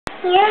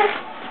your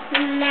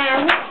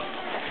mouth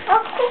a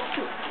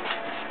cookie.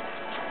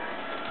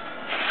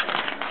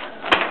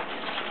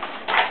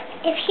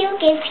 If you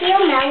give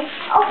your mouth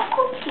a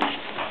cookie.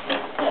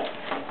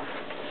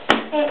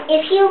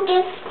 If you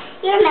give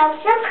your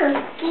mouse a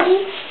cookie,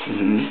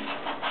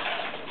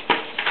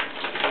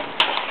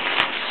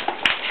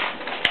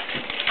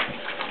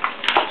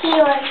 he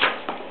was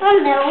a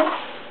mouse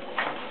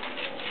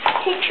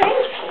to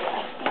drink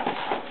with.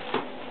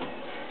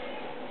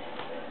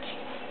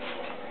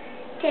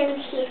 Then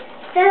he's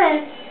done.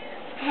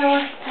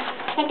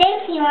 And then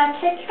he wants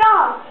a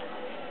straw.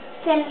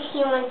 Then he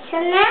wants a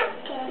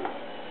napkin.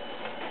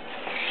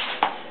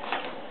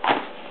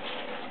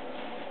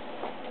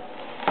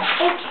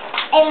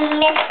 And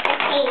missed the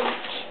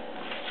page.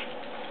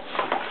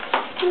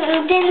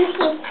 And then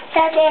he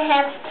started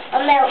have a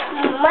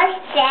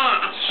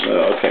mustache.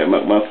 Oh, okay,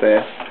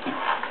 mustache.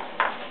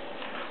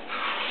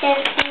 Then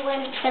he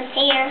went to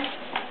pair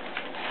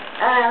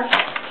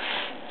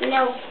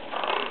no.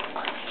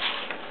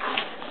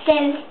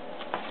 Then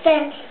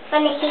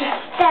when he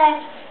started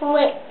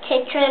to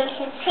trim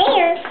his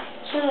hair,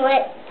 he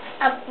went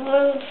a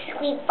broom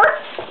sweeper.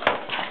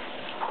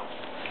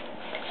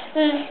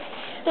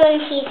 When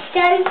he's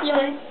done, he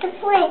wants to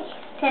play.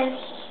 Then,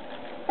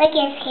 like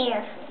his hair.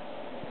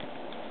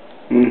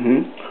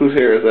 Whose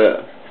hair is that?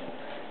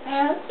 I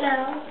don't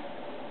know.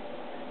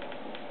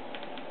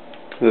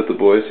 Is that the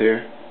boy's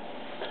hair?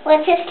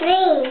 What's his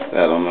name?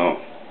 I don't know.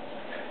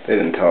 They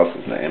didn't tell us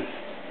his name.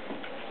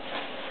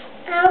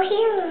 I don't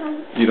hear him.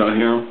 You don't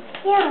hear him?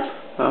 Yeah.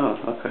 Oh,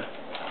 okay.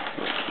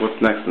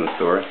 What's next in the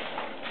story?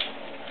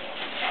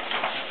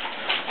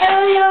 I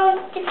don't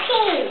know the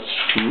page.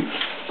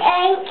 I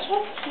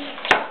can't see.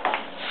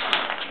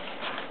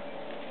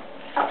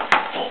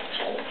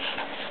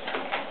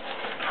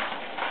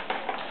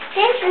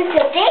 This is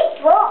a big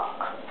book.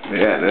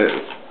 Yeah, it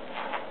is.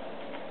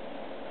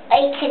 I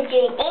could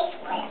do this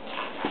with.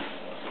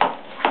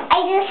 I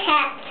just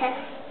had to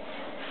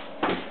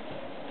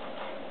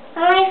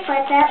put my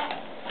foot up.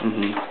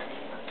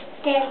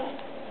 Then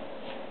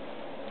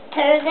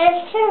turn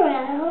this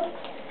around.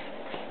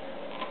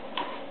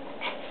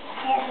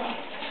 And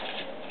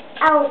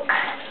I'll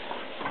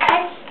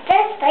cut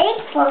this big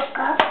book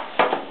up.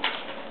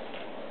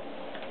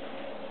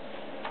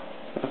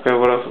 Okay,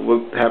 what else?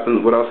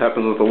 What else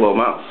happens with the little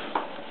mouse?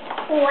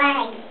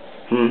 Why?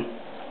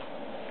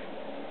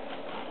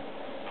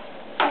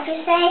 What'd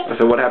you say? I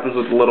said, what happens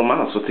with the little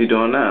mouse? What's he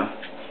doing now?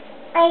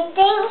 I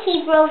think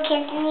he broke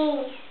his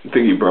knees. You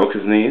think he broke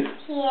his knees?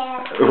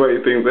 Yeah. Why do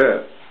you think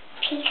that?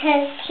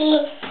 Because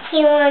he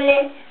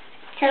wanted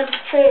some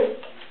food.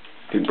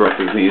 He broke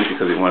his knees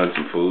because he wanted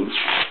some food?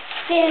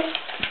 Then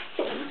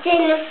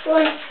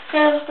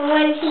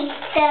when he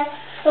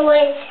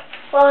was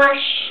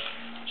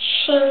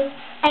washing,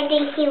 I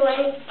think he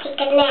wanted to take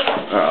a nap.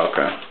 Oh,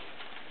 okay.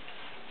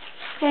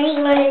 So he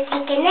wanted to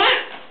take a nap.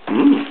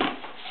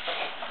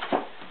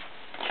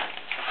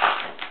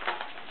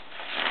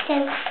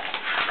 Then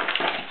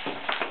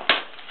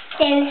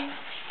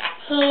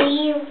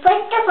you put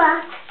the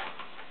box,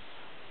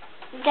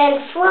 then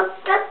flip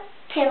the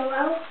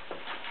pillow.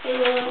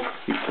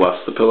 He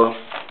fluffs the pillow?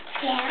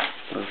 Yeah.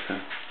 Okay.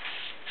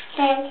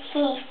 Then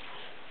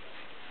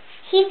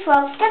he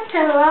flips the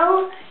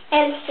pillow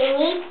and he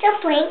needs the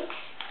blinks.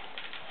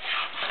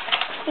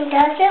 He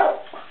doesn't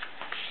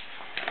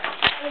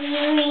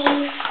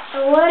read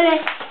one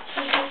of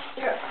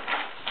your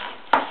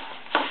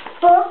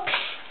books.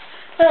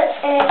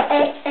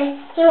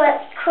 He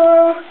wants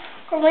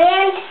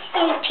crayons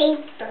and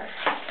paper.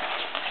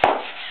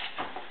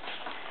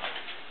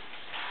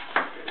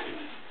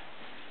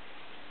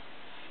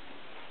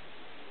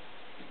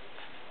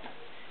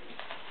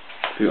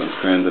 He wants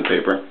crayons and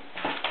paper?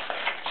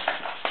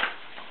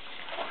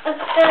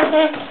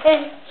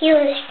 He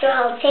was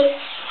strong.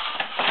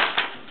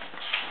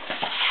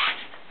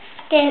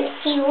 Then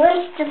he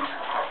wants to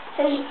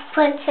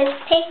put his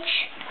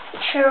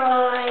picture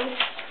on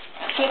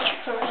the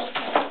picture.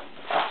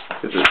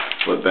 Is it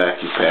split back?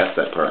 You passed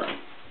that part.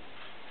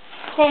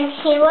 Then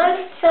he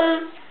wants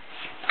some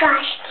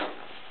scotch tape.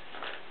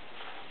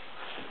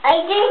 I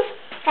think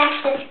that's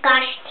the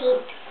scotch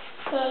tape.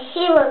 And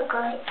he looked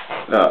good.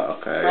 Oh,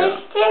 okay.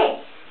 What's this?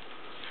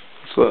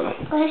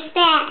 What's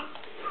that?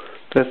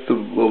 That's the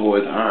little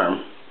boy's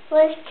arm.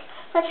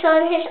 What's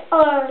on his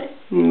arm?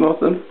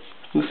 Nothing.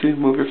 Let's see,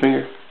 move your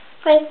finger.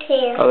 Right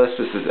there. Oh, that's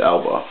just his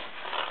elbow.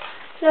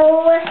 No,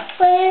 what is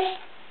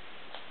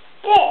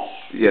this?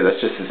 Yeah, that's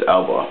just his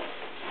elbow.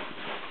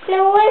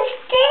 No, what's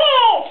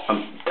this?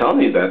 I'm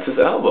telling you, that's his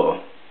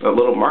elbow. That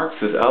little mark's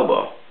his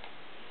elbow.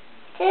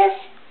 This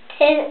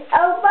his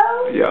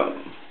elbow? Yeah.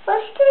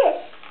 What's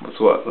this? What's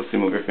what? Let's see,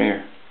 move your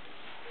finger.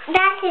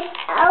 That's his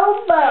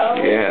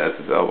elbow. Yeah, that's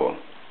his elbow.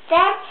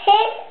 That's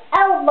his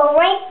elbow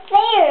right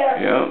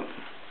there. Yeah.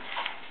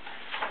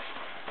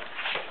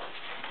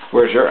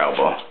 Where's your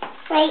elbow?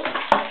 Right.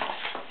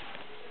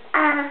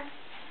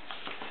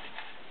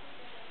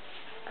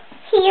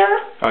 Here.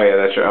 Oh yeah,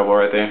 that's your elbow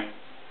right there?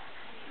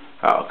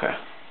 Oh, okay.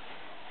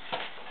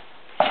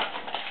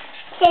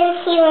 Then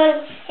he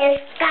wants his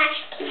scotch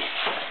tape.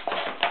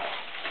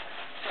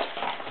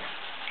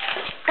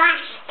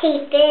 Scotch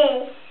tape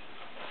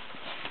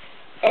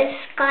is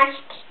scotch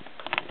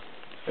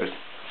tape.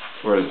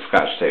 Where's the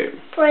scotch tape?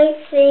 Right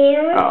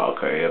there. Oh,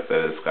 okay. Yep,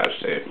 that is scotch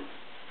tape.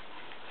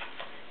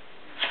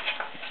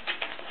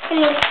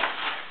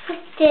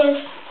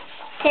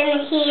 Then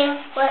he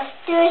was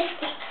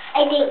thirsty. I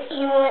think he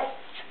wants a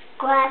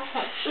glass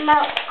of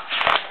milk.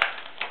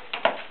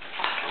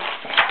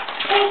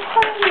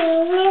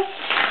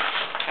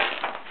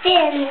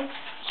 Then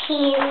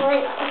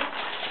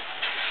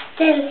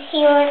he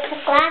wants a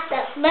glass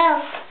of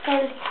milk,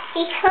 and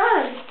he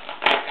comes.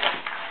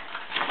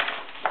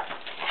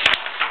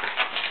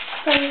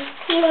 Then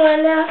he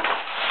wants a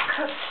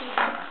cookie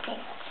with it.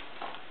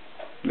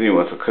 Then he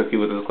wants a cookie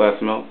with his glass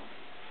of milk?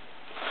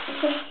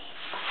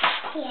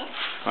 Yes.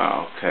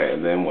 Oh, okay.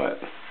 And then what?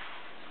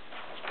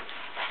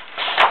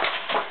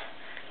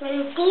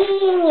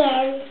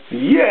 Convenient.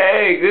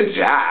 Yay! Good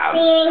job.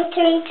 Can you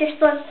read this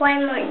book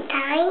one more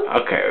time?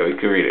 Okay, we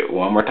can read it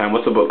one more time.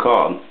 What's the book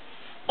called?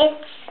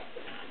 It's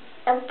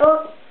a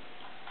book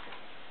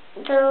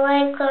the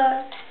Lego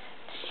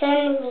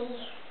sent me.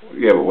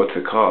 Yeah, but what's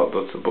it called?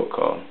 What's the book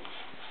called?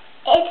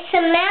 It's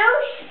a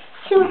mouse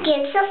who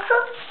gets a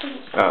cookie.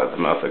 Oh, it's a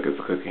mouse that gets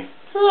a cookie.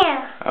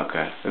 Yeah.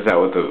 Okay. Is that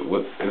is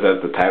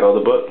that the title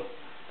of the book?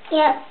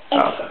 Yep.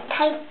 It's Okay. a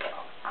type book.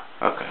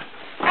 Okay.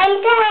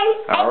 I'm done.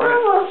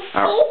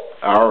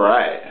 All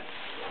right.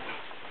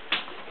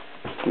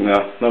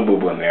 No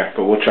boo-boo in there,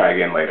 but we'll try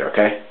again later,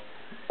 okay?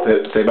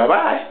 Say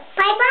bye-bye.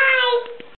 Bye-bye.